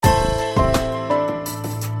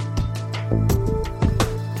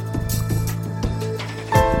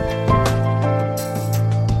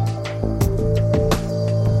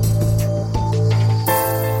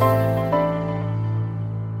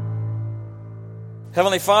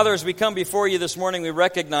Heavenly Father, as we come before you this morning, we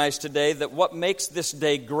recognize today that what makes this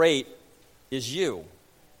day great is you.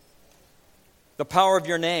 The power of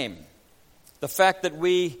your name. The fact that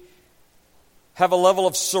we have a level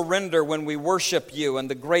of surrender when we worship you and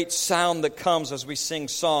the great sound that comes as we sing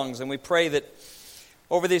songs. And we pray that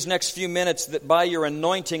over these next few minutes that by your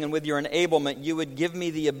anointing and with your enablement, you would give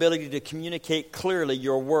me the ability to communicate clearly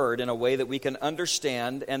your word in a way that we can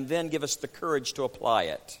understand and then give us the courage to apply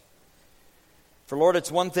it. For Lord,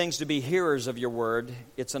 it's one thing to be hearers of your word,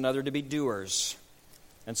 it's another to be doers.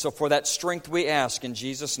 And so for that strength we ask in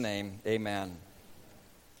Jesus' name, amen.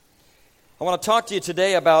 I want to talk to you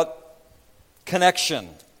today about connection.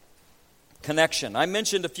 Connection. I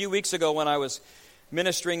mentioned a few weeks ago when I was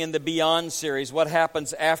ministering in the Beyond series, what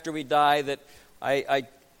happens after we die, that I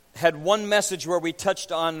had one message where we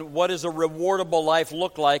touched on what does a rewardable life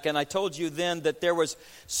look like, and I told you then that there was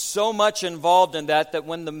so much involved in that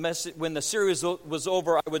when the series was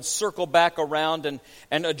over, I would circle back around and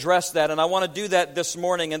address that, and I want to do that this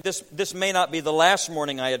morning, and this may not be the last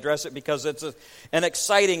morning I address it because it's an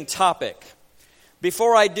exciting topic.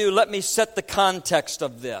 Before I do, let me set the context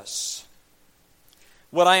of this.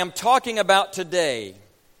 What I am talking about today,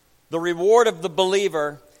 the reward of the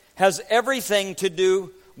believer, has everything to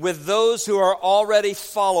do with those who are already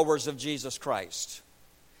followers of Jesus Christ.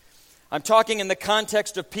 I'm talking in the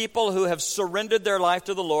context of people who have surrendered their life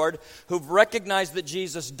to the Lord, who've recognized that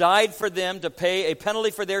Jesus died for them to pay a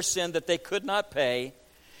penalty for their sin that they could not pay.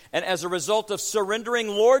 And as a result of surrendering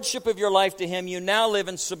lordship of your life to Him, you now live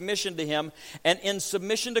in submission to Him. And in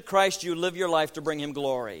submission to Christ, you live your life to bring Him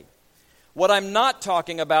glory. What I'm not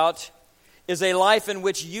talking about is a life in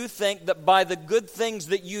which you think that by the good things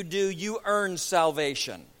that you do, you earn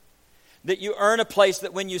salvation. That you earn a place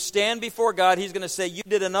that when you stand before God, He's going to say, you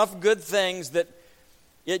did enough good things that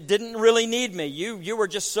it didn't really need me. You were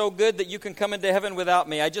just so good that you can come into heaven without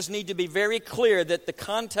me. I just need to be very clear that the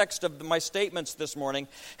context of my statements this morning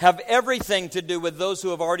have everything to do with those who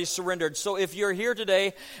have already surrendered. So if you're here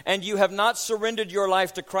today and you have not surrendered your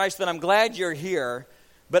life to Christ, then I'm glad you're here.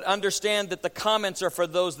 But understand that the comments are for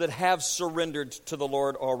those that have surrendered to the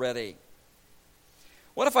Lord already.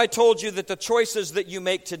 What if I told you that the choices that you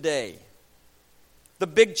make today, the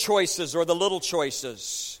big choices or the little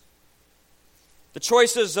choices, the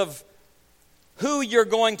choices of who you're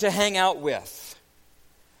going to hang out with,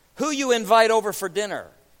 who you invite over for dinner,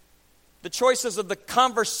 the choices of the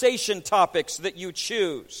conversation topics that you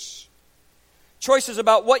choose, choices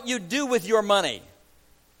about what you do with your money,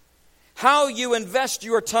 how you invest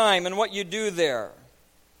your time and what you do there,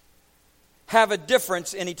 have a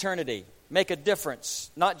difference in eternity. Make a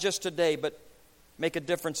difference, not just today, but make a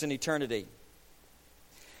difference in eternity.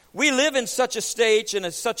 We live in such a stage and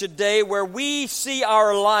in such a day where we see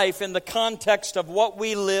our life in the context of what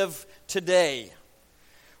we live today.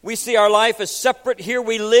 We see our life as separate. Here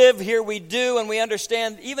we live, here we do, and we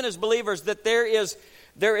understand, even as believers, that there is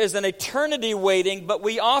an eternity waiting, but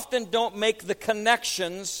we often don't make the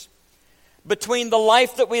connections between the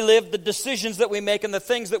life that we live, the decisions that we make, and the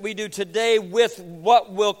things that we do today with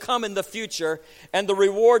what will come in the future and the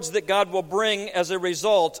rewards that God will bring as a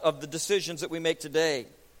result of the decisions that we make today.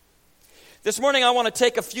 This morning I want to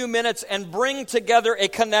take a few minutes and bring together a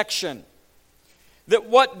connection. That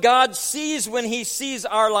what God sees when He sees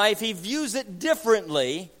our life, He views it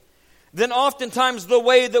differently than oftentimes the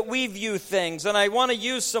way that we view things. And I want to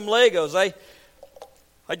use some Legos.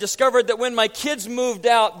 I discovered that when my kids moved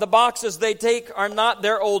out, the boxes they take are not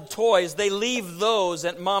their old toys. They leave those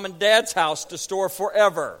at Mom and Dad's house to store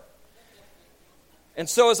forever. And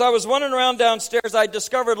so as I was wandering around downstairs, I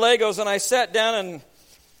discovered Legos, and I sat down and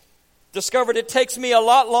discovered it takes me a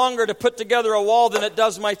lot longer to put together a wall than it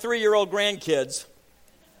does my 3-year-old grandkids.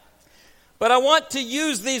 But I want to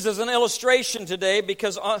use these as an illustration today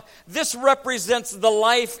because this represents the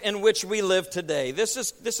life in which we live today. This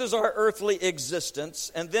is our earthly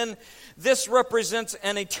existence, and then this represents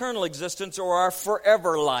an eternal existence or our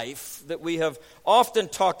forever life that we have often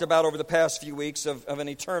talked about over the past few weeks of an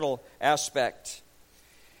eternal aspect.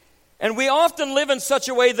 And we often live in such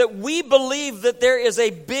a way that we believe that there is a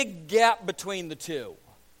big gap between the two.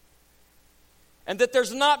 And that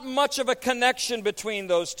there's not much of a connection between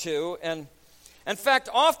those two. And in fact,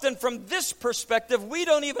 often from this perspective, we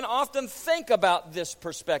don't even often think about this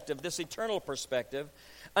perspective, this eternal perspective,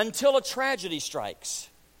 until a tragedy strikes.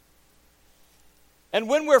 And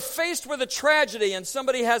when we're faced with a tragedy and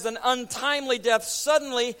somebody has an untimely death,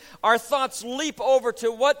 suddenly our thoughts leap over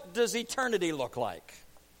to what does eternity look like?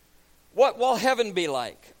 What will heaven be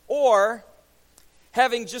like? Or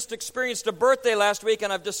having just experienced a birthday last week,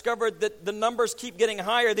 and I've discovered that the numbers keep getting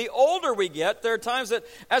higher. The older we get, there are times that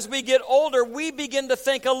as we get older, we begin to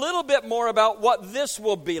think a little bit more about what this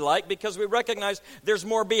will be like, because we recognize there's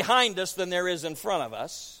more behind us than there is in front of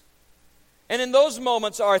us. And in those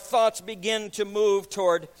moments, our thoughts begin to move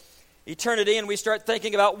toward eternity, and we start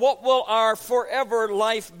thinking about what will our forever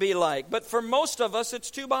life be like. But for most of us, it's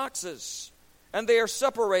two boxes, and they are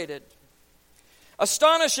separated.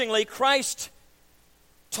 Astonishingly, Christ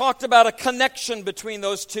talked about a connection between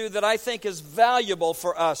those two that I think is valuable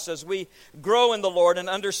for us as we grow in the Lord and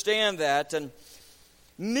understand that. And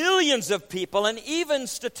millions of people, and even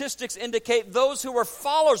statistics indicate those who are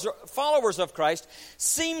followers of Christ,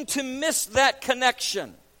 seem to miss that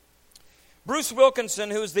connection. Bruce Wilkinson,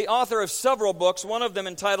 who is the author of several books, one of them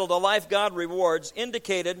entitled A Life God Rewards,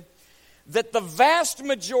 indicated that the vast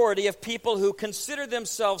majority of people who consider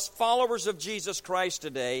themselves followers of Jesus Christ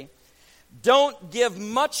today don't give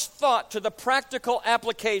much thought to the practical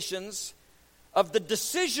applications of the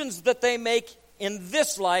decisions that they make in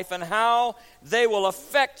this life and how they will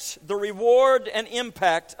affect the reward and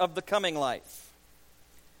impact of the coming life.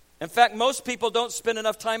 In fact, most people don't spend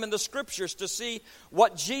enough time in the Scriptures to see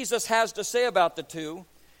what Jesus has to say about the two,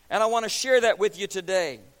 and I want to share that with you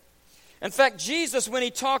today. In fact, Jesus, when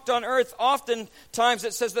he talked on earth, oftentimes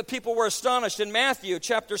it says that people were astonished. In Matthew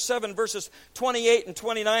chapter 7, verses 28 and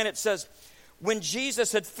 29, it says, when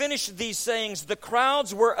Jesus had finished these sayings, the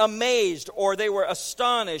crowds were amazed, or they were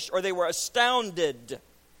astonished, or they were astounded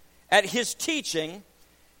at his teaching,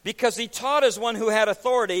 because he taught as one who had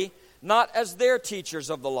authority, not as their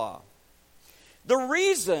teachers of the law. The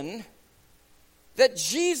reason that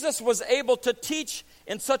Jesus was able to teach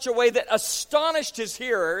in such a way that astonished his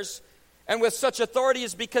hearers and with such authority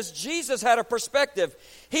is because Jesus had a perspective.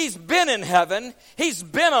 He's been in heaven. He's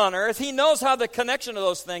been on earth. He knows how the connection of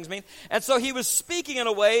those things mean. And so he was speaking in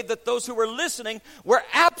a way that those who were listening were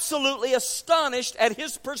absolutely astonished at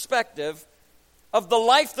his perspective of the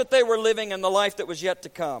life that they were living and the life that was yet to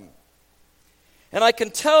come. And I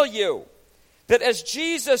can tell you that as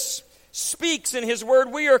Jesus speaks in his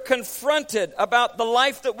word, we are confronted about the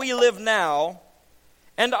life that we live now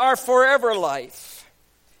and our forever life.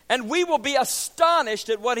 And we will be astonished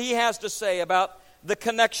at what he has to say about the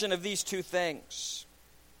connection of these two things.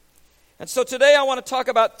 And so today I want to talk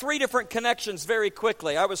about three different connections very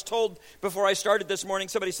quickly. I was told before I started this morning,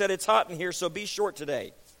 somebody said it's hot in here, so be short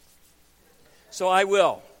today. So I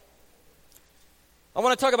will. I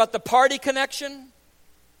want to talk about the party connection,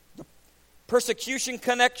 the persecution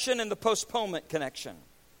connection, and the postponement connection.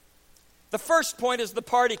 The first point is the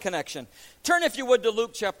party connection. Turn, if you would, to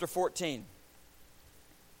Luke chapter 14.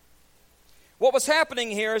 What was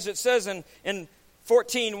happening here is it says in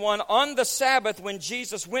 14:1, on the Sabbath when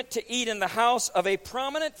Jesus went to eat in the house of a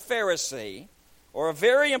prominent Pharisee, or a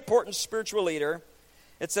very important spiritual leader,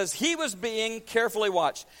 it says he was being carefully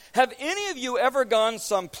watched. Have any of you ever gone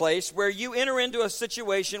someplace where you enter into a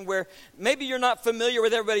situation where maybe you're not familiar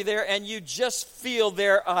with everybody there and you just feel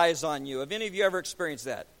their eyes on you? Have any of you ever experienced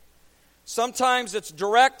that? Sometimes it's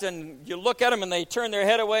direct and you look at them and they turn their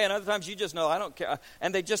head away, and other times you just know, I don't care.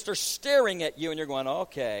 And they just are staring at you and you're going,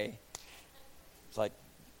 okay. It's like,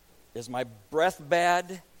 is my breath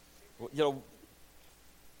bad? You know,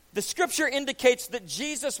 the scripture indicates that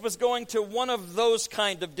Jesus was going to one of those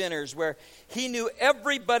kind of dinners where he knew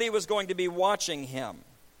everybody was going to be watching him.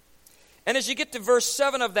 And as you get to verse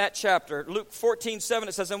 7 of that chapter, Luke 14:7,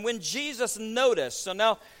 it says, and when Jesus noticed, so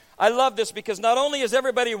now I love this because not only is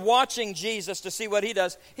everybody watching Jesus to see what he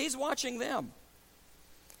does, he's watching them.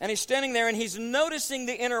 And he's standing there and he's noticing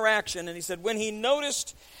the interaction. And he said, when he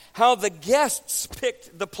noticed how the guests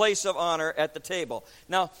picked the place of honor at the table.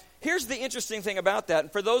 Now, here's the interesting thing about that.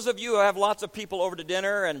 And for those of you who have lots of people over to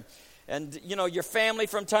dinner and you know, your family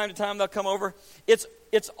from time to time, they'll come over. It's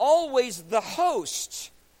always the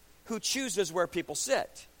host who chooses where people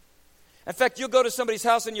sit. In fact, you'll go to somebody's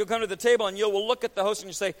house and you'll come to the table and you will look at the host and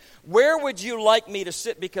you say, where would you like me to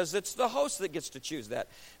sit? Because it's the host that gets to choose that.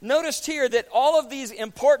 Notice here that all of these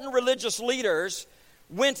important religious leaders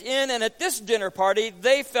went in, and at this dinner party,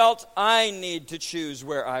 they felt, I need to choose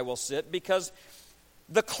where I will sit, because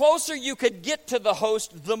the closer you could get to the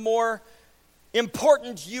host, the more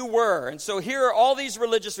important you were. And so here are all these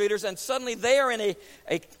religious leaders, and suddenly they are in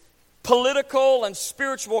a political and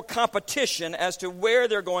spiritual competition as to where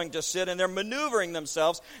they're going to sit, and they're maneuvering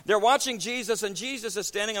themselves. They're watching Jesus, and Jesus is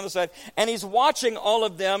standing on the side, and he's watching all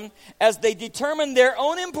of them as they determine their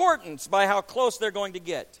own importance by how close they're going to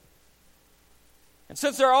get. And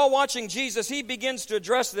since they're all watching Jesus, he begins to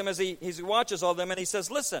address them as he watches all of them, and he says,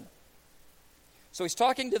 listen. So he's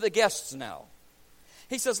talking to the guests now.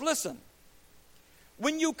 He says, listen,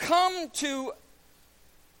 when you come to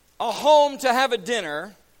a home to have a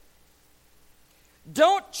dinner,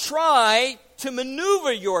 don't try to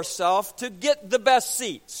maneuver yourself to get the best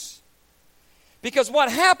seats. Because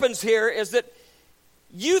what happens here is that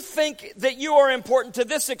you think that you are important to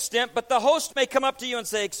this extent, but the host may come up to you and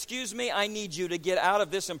say, "Excuse me, I need you to get out of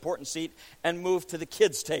this important seat and move to the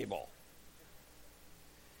kids' table."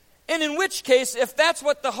 And in which case, if that's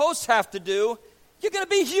what the hosts have to do, you're going to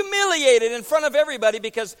be humiliated in front of everybody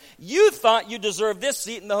because you thought you deserved this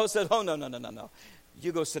seat, and the host said, "Oh, no.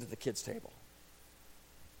 You go sit at the kids' table."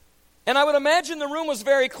 And I would imagine the room was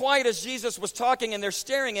very quiet as Jesus was talking, and they're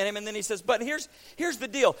staring at him, and then he says, "But here's the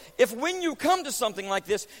deal. If when you come to something like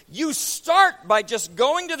this, you start by just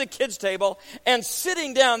going to the kids' table and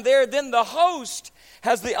sitting down there, then the host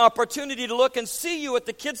has the opportunity to look and see you at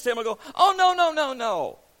the kids' table and go, 'Oh,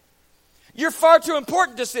 no. You're far too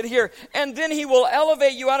important to sit here.' And then he will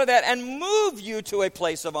elevate you out of that and move you to a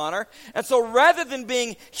place of honor. And so rather than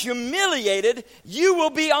being humiliated, you will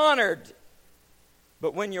be honored.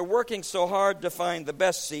 But when you're working so hard to find the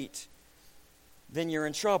best seat, then you're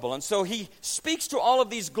in trouble." And so he speaks to all of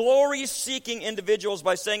these glory-seeking individuals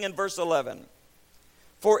by saying in verse 11,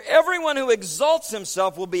 "For everyone who exalts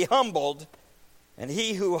himself will be humbled, and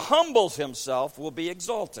he who humbles himself will be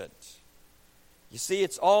exalted." You see,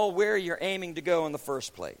 it's all where you're aiming to go in the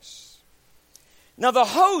first place. Now, the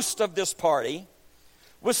host of this party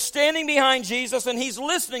was standing behind Jesus, and he's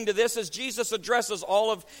listening to this as Jesus addresses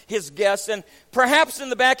all of his guests. And perhaps in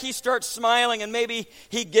the back he starts smiling, and maybe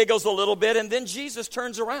he giggles a little bit. And then Jesus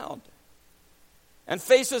turns around and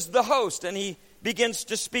faces the host, and he begins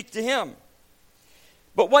to speak to him.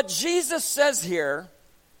 But what Jesus says here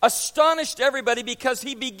astonished everybody, because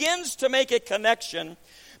he begins to make a connection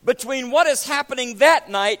between what is happening that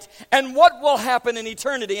night and what will happen in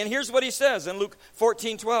eternity. And here's what he says in Luke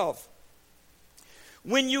 14:12.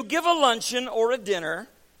 "When you give a luncheon or a dinner,"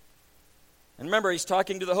 and remember, he's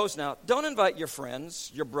talking to the host now, "don't invite your friends,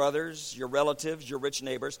 your brothers, your relatives, your rich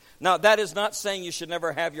neighbors." Now, that is not saying you should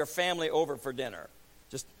never have your family over for dinner.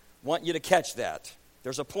 Just want you to catch that.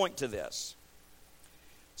 There's a point to this.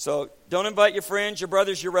 So, don't invite your friends, your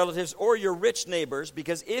brothers, your relatives, or your rich neighbors,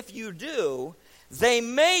 because if you do, they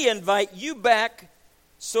may invite you back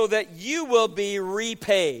so that you will be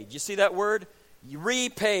repaid. You see that word?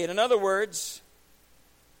 Repaid. In other words,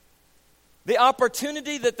 the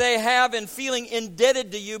opportunity that they have in feeling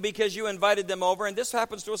indebted to you because you invited them over, and this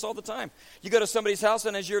happens to us all the time. You go to somebody's house,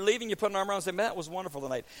 and as you're leaving, you put an arm around and say, "Man, that was wonderful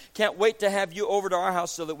tonight. Can't wait to have you over to our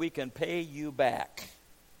house so that we can pay you back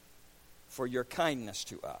for your kindness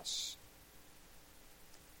to us."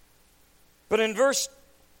 But in verse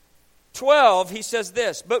 12, he says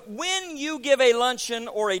this, "But when you give a luncheon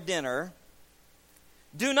or a dinner,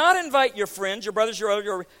 do not invite your friends, your brothers,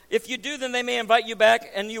 if you do, then they may invite you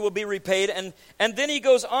back and you will be repaid." And then he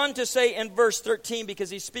goes on to say in verse 13, because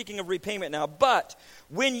he's speaking of repayment now, "But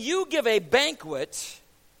when you give a banquet,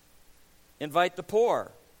 invite the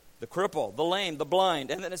poor, the cripple, the lame, the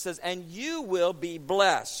blind." And then it says, "And you will be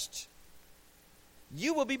blessed."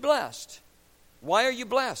 You will be blessed. Why are you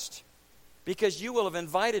blessed? Because you will have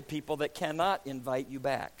invited people that cannot invite you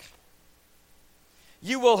back.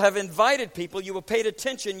 You will have invited people, you will have paid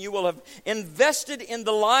attention, you will have invested in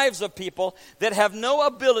the lives of people that have no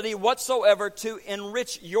ability whatsoever to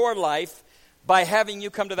enrich your life by having you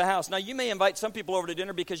come to the house. Now, you may invite some people over to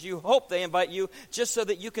dinner because you hope they invite you just so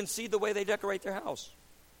that you can see the way they decorate their house.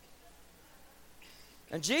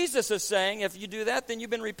 And Jesus is saying, if you do that, then you've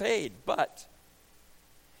been repaid. But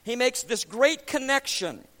he makes this great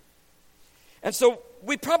connection. And so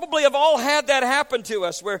we probably have all had that happen to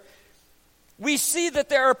us, where we see that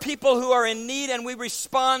there are people who are in need and we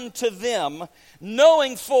respond to them,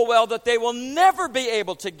 knowing full well that they will never be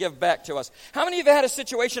able to give back to us. How many of you had a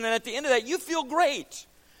situation and at the end of that you feel great?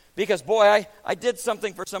 Because, boy, I did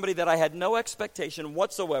something for somebody that I had no expectation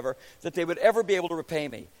whatsoever that they would ever be able to repay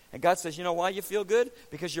me. And God says, you know why you feel good?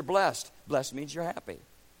 Because you're blessed. Blessed means you're happy.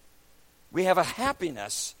 We have a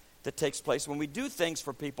happiness that takes place when we do things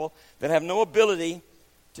for people that have no ability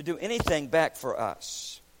to do anything back for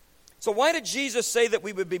us. So why did Jesus say that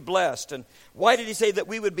we would be blessed? And why did he say that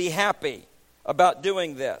we would be happy about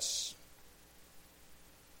doing this?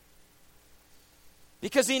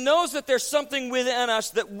 Because he knows that there's something within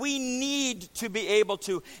us that we need to be able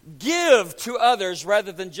to give to others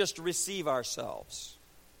rather than just receive ourselves.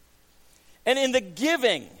 And in the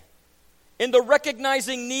giving, in the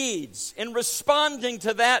recognizing needs, in responding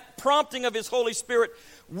to that prompting of his Holy Spirit,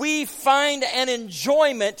 we find an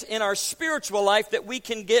enjoyment in our spiritual life that we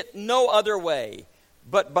can get no other way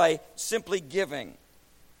but by simply giving.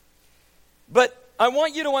 But I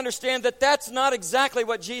want you to understand that that's not exactly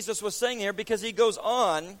what Jesus was saying here, because he goes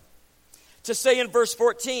on to say in verse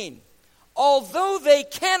 14, although they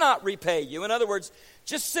cannot repay you, in other words,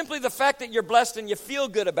 just simply the fact that you're blessed and you feel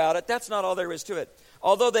good about it, that's not all there is to it.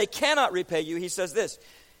 Although they cannot repay you, he says this,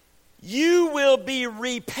 you will be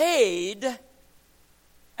repaid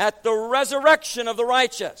at the resurrection of the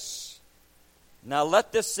righteous. Now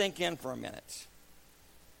let this sink in for a minute.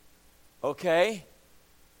 Okay?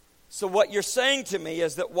 So what you're saying to me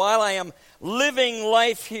is that while I am living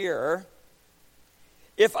life here,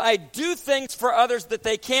 if I do things for others that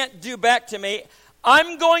they can't do back to me,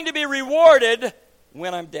 I'm going to be rewarded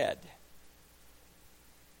when I'm dead.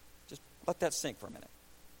 Just let that sink for a minute.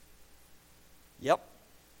 Yep.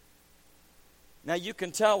 Now you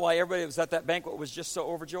can tell why everybody who was at that banquet was just so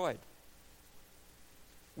overjoyed.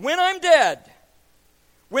 When I'm dead,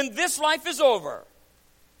 when this life is over,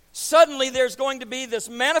 suddenly there's going to be this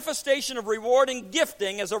manifestation of rewarding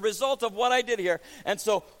gifting as a result of what I did here. And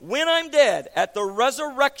so when I'm dead, at the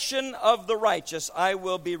resurrection of the righteous, I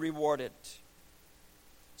will be rewarded.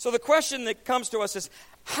 So the question that comes to us is,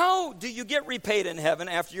 how do you get repaid in heaven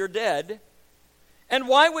after you're dead? And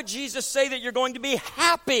why would Jesus say that you're going to be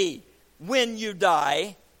happy when you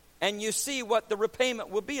die and you see what the repayment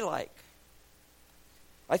will be like?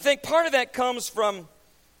 I think part of that comes from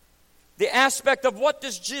the aspect of what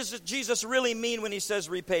does Jesus really mean when he says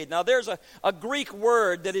repaid. Now there's a Greek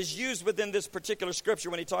word that is used within this particular scripture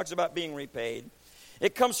when he talks about being repaid.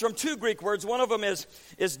 It comes from two Greek words. One of them is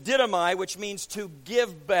didomai, which means to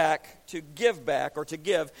give back, or to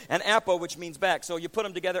give, and apo, which means back. So you put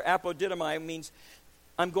them together, apodidomai means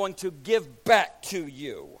I'm going to give back to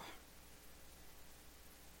you.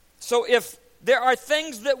 So if there are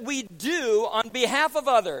things that we do on behalf of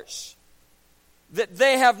others that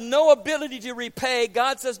they have no ability to repay,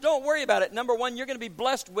 God says, don't worry about it. Number one, you're going to be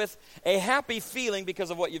blessed with a happy feeling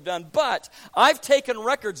because of what you've done. But I've taken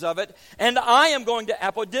records of it, and I am going to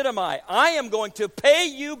apodidomai. I am going to pay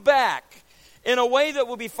you back in a way that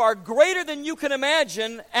will be far greater than you can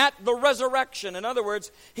imagine at the resurrection. In other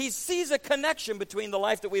words, he sees a connection between the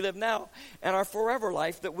life that we live now and our forever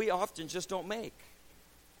life that we often just don't make.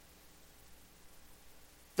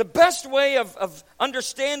 The best way of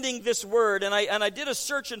understanding this word, and I did a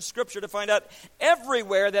search in Scripture to find out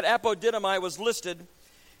everywhere that apodidomai was listed,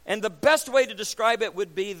 and the best way to describe it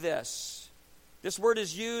would be this. This word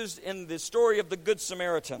is used in the story of the Good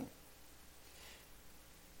Samaritan.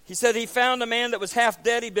 He said he found a man that was half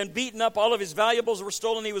dead. He'd been beaten up. All of his valuables were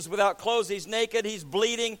stolen. He was without clothes. He's naked. He's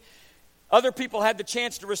bleeding. Other people had the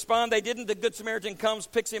chance to respond. They didn't. The Good Samaritan comes,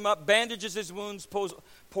 picks him up, bandages his wounds,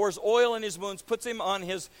 pours oil in his wounds, puts him on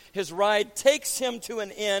his ride, takes him to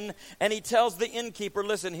an inn, and he tells the innkeeper,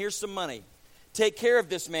 listen, here's some money. Take care of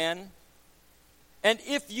this man. And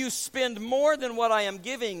if you spend more than what I am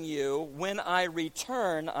giving you, when I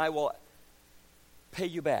return, I will pay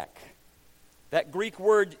you back. That Greek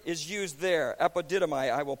word is used there, apodidomai.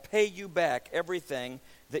 I will pay you back everything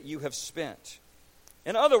that you have spent.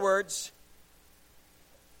 In other words,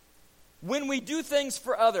 when we do things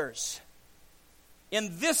for others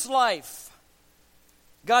in this life,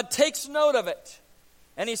 God takes note of it,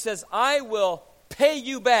 and he says, I will pay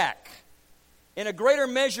you back in a greater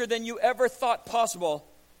measure than you ever thought possible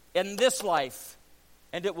in this life,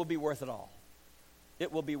 and it will be worth it all.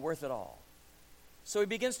 It will be worth it all. So he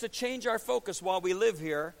begins to change our focus while we live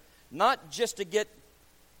here, not just to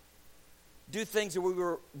do things that we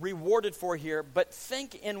were rewarded for here, but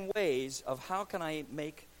think in ways of how can I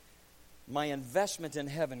make my investment in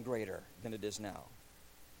heaven greater than it is now.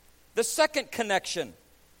 The second connection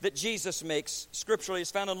that Jesus makes scripturally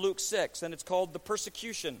is found in Luke 6, and it's called the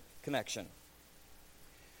persecution connection.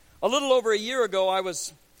 A little over a year ago, I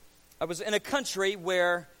was in a country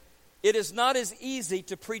where it is not as easy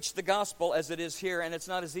to preach the gospel as it is here, and it's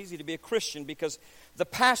not as easy to be a Christian because the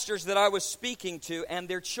pastors that I was speaking to and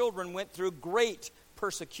their children went through great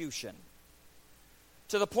persecution.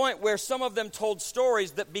 To the point where some of them told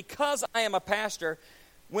stories that because I am a pastor,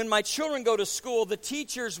 when my children go to school, the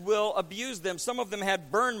teachers will abuse them. Some of them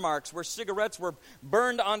had burn marks where cigarettes were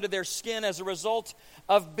burned onto their skin as a result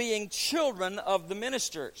of being children of the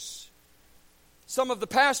ministers. Some of the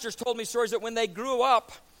pastors told me stories that when they grew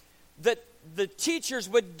up, that the teachers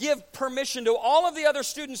would give permission to all of the other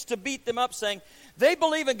students to beat them up, saying, they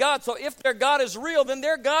believe in God, so if their God is real, then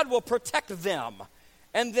their God will protect them.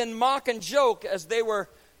 And then mock and joke as they were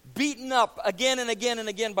beaten up again and again and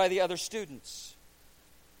again by the other students.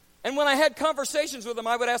 And when I had conversations with them,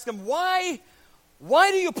 I would ask them, why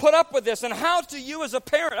do you put up with this? And how do you as a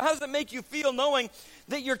parent, how does it make you feel knowing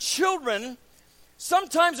that your children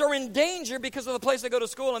sometimes are in danger because of the place they go to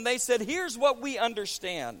school. And they said, here's what we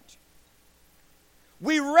understand.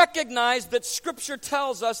 We recognize that Scripture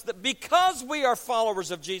tells us that because we are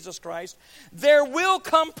followers of Jesus Christ, there will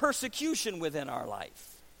come persecution within our life.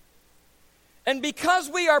 And because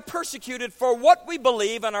we are persecuted for what we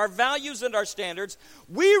believe and our values and our standards,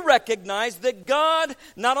 we recognize that God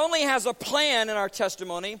not only has a plan in our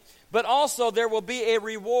testimony, but also there will be a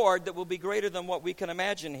reward that will be greater than what we can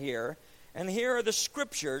imagine here. And here are the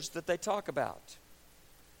scriptures that they talk about.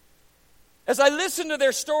 As I listened to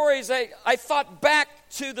their stories, I thought back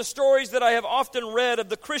to the stories that I have often read of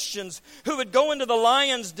the Christians who would go into the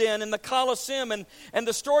lion's den in the Colosseum, and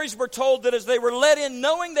the stories were told that as they were let in,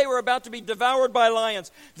 knowing they were about to be devoured by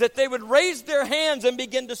lions, that they would raise their hands and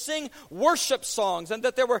begin to sing worship songs, and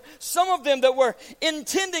that there were some of them that were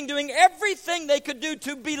intending, doing everything they could do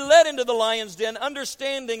to be led into the lion's den,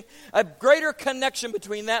 understanding a greater connection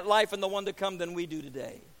between that life and the one to come than we do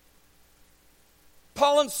today.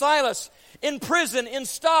 Paul and Silas, in prison, in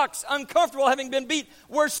stocks, uncomfortable, having been beat,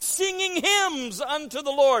 were singing hymns unto the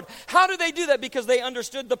Lord. How do they do that? Because they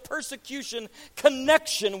understood the persecution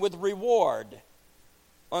connection with reward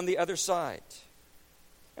on the other side.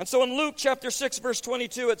 And so in Luke chapter 6, verse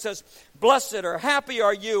 22, it says, "Blessed or happy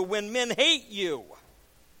are you when men hate you,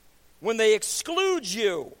 when they exclude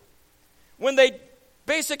you, when they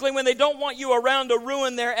don't want you around to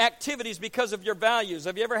ruin their activities because of your values."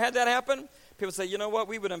 Have you ever had that happen? People say, you know what,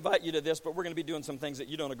 we would invite you to this, but we're going to be doing some things that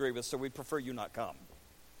you don't agree with, so we prefer you not come.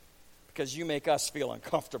 Because you make us feel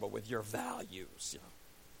uncomfortable with your values.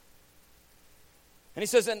 And he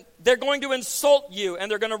says, and they're going to insult you,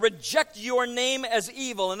 and they're going to reject your name as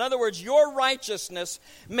evil. In other words, your righteousness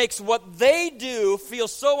makes what they do feel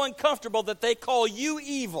so uncomfortable that they call you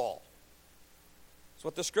evil. That's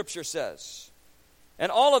what the Scripture says.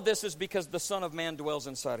 And all of this is because the Son of Man dwells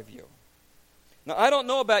inside of you. Now, I don't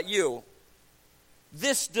know about you.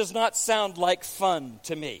 This does not sound like fun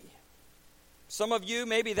to me. Some of you,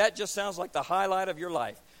 maybe that just sounds like the highlight of your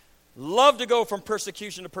life. Love to go from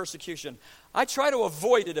persecution to persecution. I try to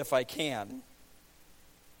avoid it if I can.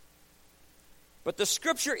 But the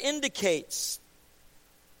Scripture indicates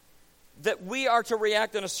that we are to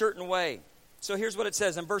react in a certain way. So here's what it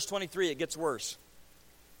says in verse 23. It gets worse.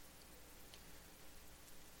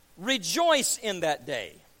 Rejoice in that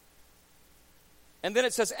day. And then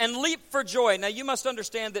it says, and leap for joy. Now you must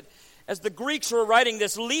understand that as the Greeks were writing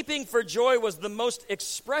this, leaping for joy was the most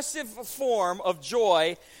expressive form of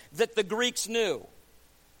joy that the Greeks knew.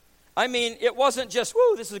 I mean, it wasn't just,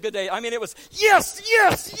 whoo, this is a good day. I mean, it was, yes,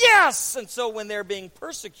 yes, yes. And so when they're being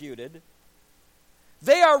persecuted,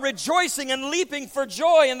 they are rejoicing and leaping for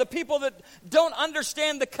joy. And the people that don't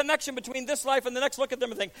understand the connection between this life and the next look at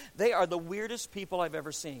them and think, they are the weirdest people I've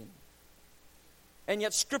ever seen. And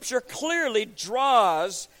yet Scripture clearly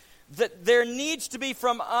draws that there needs to be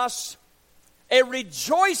from us a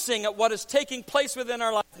rejoicing at what is taking place within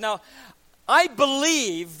our life. Now, I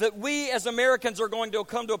believe that we as Americans are going to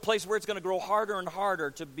come to a place where it's going to grow harder and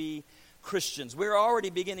harder to be Christians. We're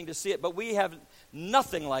already beginning to see it, but we have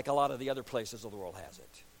nothing like a lot of the other places of the world has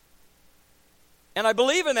it. And I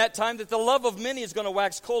believe in that time that the love of many is going to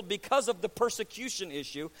wax cold because of the persecution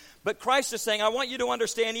issue. But Christ is saying, I want you to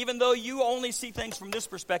understand, even though you only see things from this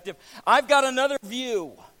perspective, I've got another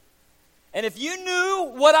view. And if you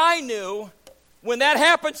knew what I knew, when that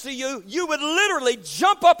happens to you, you would literally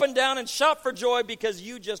jump up and down and shout for joy because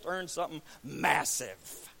you just earned something massive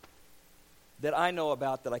that I know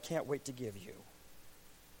about that I can't wait to give you.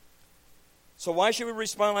 So why should we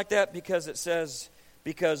respond like that? Because it says,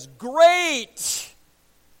 because great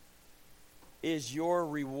is your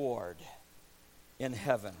reward in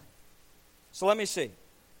heaven. So let me see.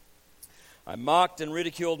 I'm mocked and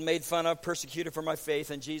ridiculed, made fun of, persecuted for my faith.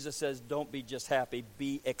 And Jesus says, don't be just happy,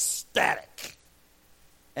 be ecstatic.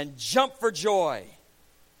 And jump for joy.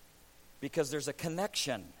 Because there's a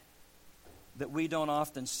connection that we don't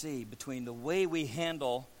often see between the way we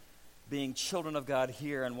handle being children of God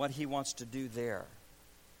here and what He wants to do there.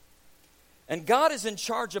 And God is in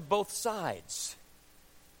charge of both sides.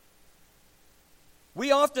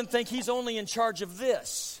 We often think He's only in charge of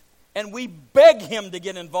this, and we beg Him to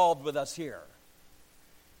get involved with us here.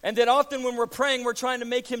 And that often when we're praying, we're trying to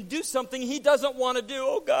make Him do something He doesn't want to do.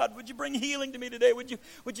 Oh God, would you bring healing to me today? Would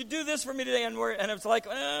you do this for me today? And it's like,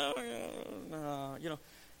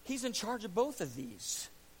 He's in charge of both of these.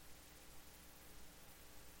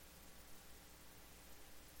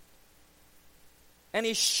 And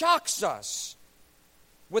He shocks us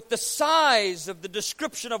with the size of the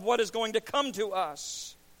description of what is going to come to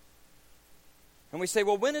us. And we say,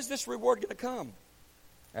 well, when is this reward going to come?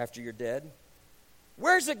 After you're dead.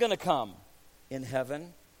 Where's it going to come? in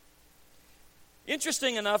heaven.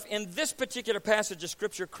 Interesting enough, in this particular passage of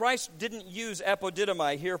Scripture, Christ didn't use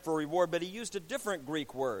apodidomai here for reward, but he used a different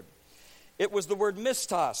Greek word. It was the word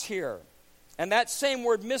mistos here. And that same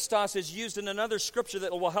word mistos is used in another Scripture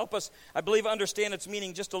that will help us, I believe, understand its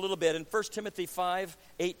meaning just a little bit. In 1 Timothy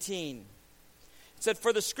 5:18, it said,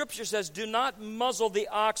 "For the Scripture says, 'Do not muzzle the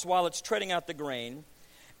ox while it's treading out the grain,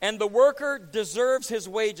 and the worker deserves his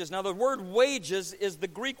wages.'" Now, the word wages is the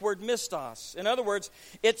Greek word mistos. In other words,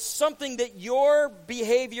 it's something that your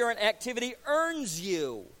behavior and activity earns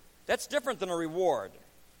you. That's different than a reward.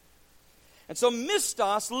 And so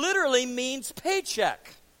mistos literally means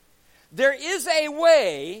paycheck. There is a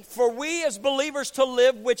way for we as believers to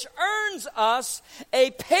live which earns us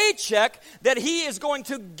a paycheck that he is going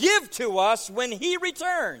to give to us when he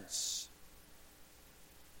returns.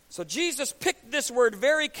 So Jesus picked this word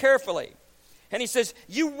very carefully. And he says,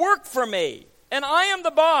 you work for me, and I am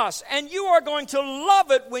the boss, and you are going to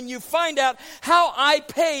love it when you find out how I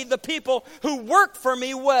pay the people who work for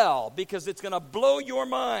me well, because it's going to blow your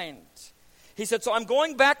mind. He said, so I'm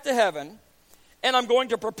going back to heaven, and I'm going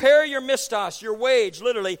to prepare your mistos, your wage,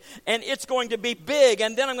 literally, and it's going to be big,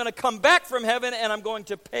 and then I'm going to come back from heaven, and I'm going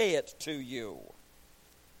to pay it to you.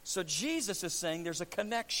 So Jesus is saying there's a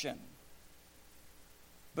connection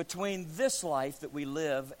between this life that we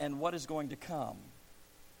live and what is going to come.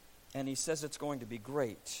 And he says it's going to be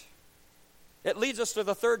great. It leads us to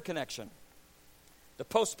the third connection, the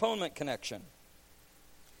postponement connection.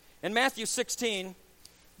 In Matthew 16,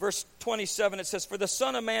 verse 27, it says, "For the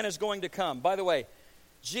Son of Man is going to come." By the way,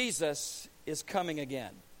 Jesus is coming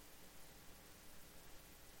again.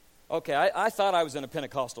 Okay, I thought I was in a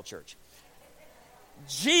Pentecostal church.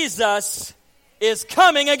 Jesus is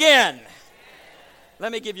coming again.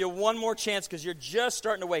 Let me give you one more chance because you're just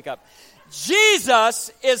starting to wake up. Jesus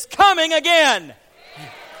is coming again.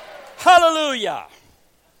 Hallelujah.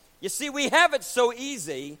 You see, we have it so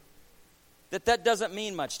easy that doesn't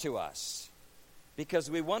mean much to us, because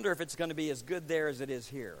we wonder if it's going to be as good there as it is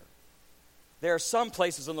here. There are some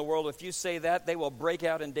places in the world, if you say that, they will break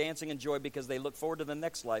out in dancing and joy because they look forward to the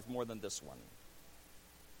next life more than this one.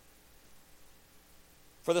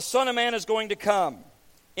 For the Son of Man is going to come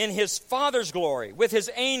in his Father's glory with his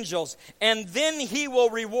angels, and then he will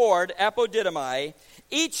reward, apodidomai,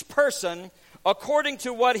 each person according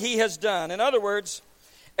to what he has done. In other words,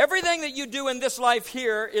 everything that you do in this life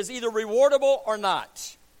here is either rewardable or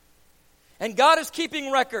not. And God is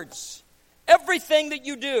keeping records. Everything that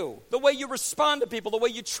you do, the way you respond to people, the way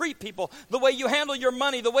you treat people, the way you handle your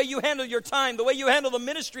money, the way you handle your time, the way you handle the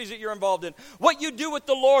ministries that you're involved in, what you do with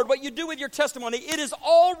the Lord, what you do with your testimony, it is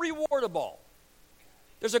all rewardable.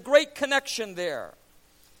 There's a great connection there.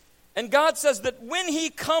 And God says that when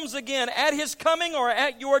he comes again, at his coming or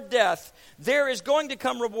at your death, there is going to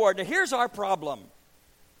come reward. Now here's our problem.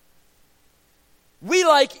 We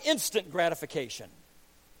like instant gratification.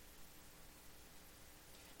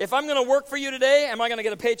 If I'm going to work for you today, am I going to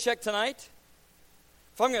get a paycheck tonight?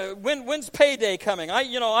 If I'm going to, when's payday coming?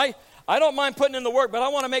 I don't mind putting in the work, but I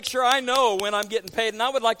want to make sure I know when I'm getting paid, and I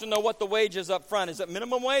would like to know what the wage is up front. Is it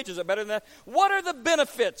minimum wage? Is it better than that? What are the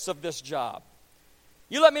benefits of this job?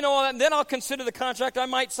 You let me know all that, and then I'll consider the contract. I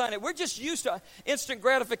might sign it. We're just used to instant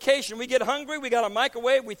gratification. We get hungry. We got a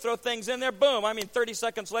microwave. We throw things in there. Boom. 30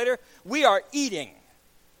 seconds later, we are eating.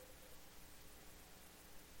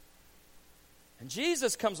 And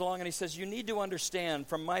Jesus comes along and he says, you need to understand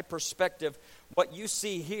from my perspective, what you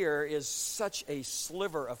see here is such a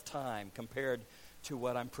sliver of time compared to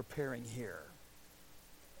what I'm preparing here.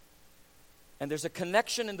 And there's a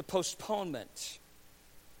connection in the postponement.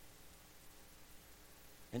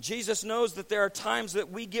 And Jesus knows that there are times that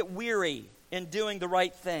we get weary in doing the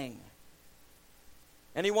right thing.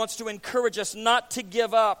 And he wants to encourage us not to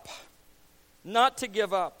give up. Not to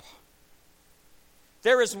give up.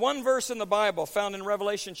 There is one verse in the Bible found in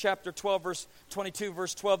Revelation chapter 12, verse 22,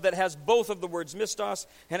 verse 12, that has both of the words mistos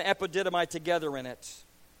and apodidomai together in it.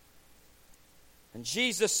 And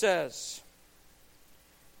Jesus says,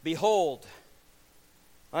 behold,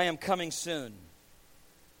 I am coming soon.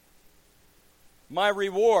 My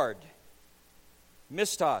reward,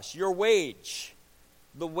 mistos, your wage,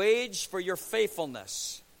 the wage for your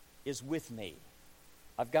faithfulness is with me.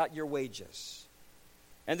 I've got your wages.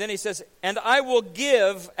 And then he says, and I will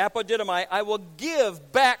give, apodidomai, I will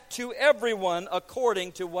give back to everyone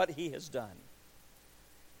according to what he has done.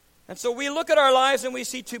 And so we look at our lives and we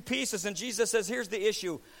see two pieces, and Jesus says, here's the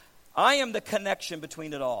issue. I am the connection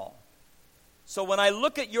between it all. So when I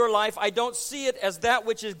look at your life, I don't see it as that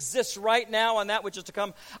which exists right now and that which is to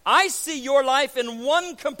come. I see your life in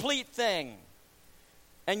one complete thing.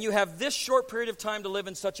 And you have this short period of time to live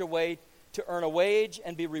in such a way to earn a wage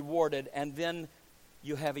and be rewarded, and then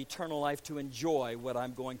you have eternal life to enjoy what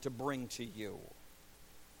I'm going to bring to you.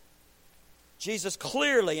 Jesus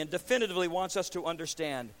clearly and definitively wants us to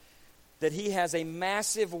understand that he has a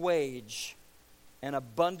massive wage and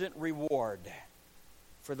abundant reward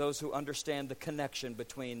for those who understand the connection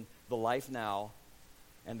between the life now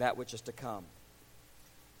and that which is to come.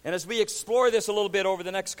 And as we explore this a little bit over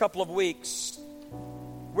the next couple of weeks,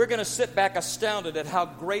 we're going to sit back astounded at how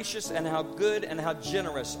gracious and how good and how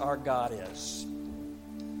generous our God is.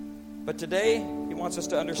 But today, he wants us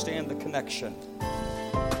to understand the connection.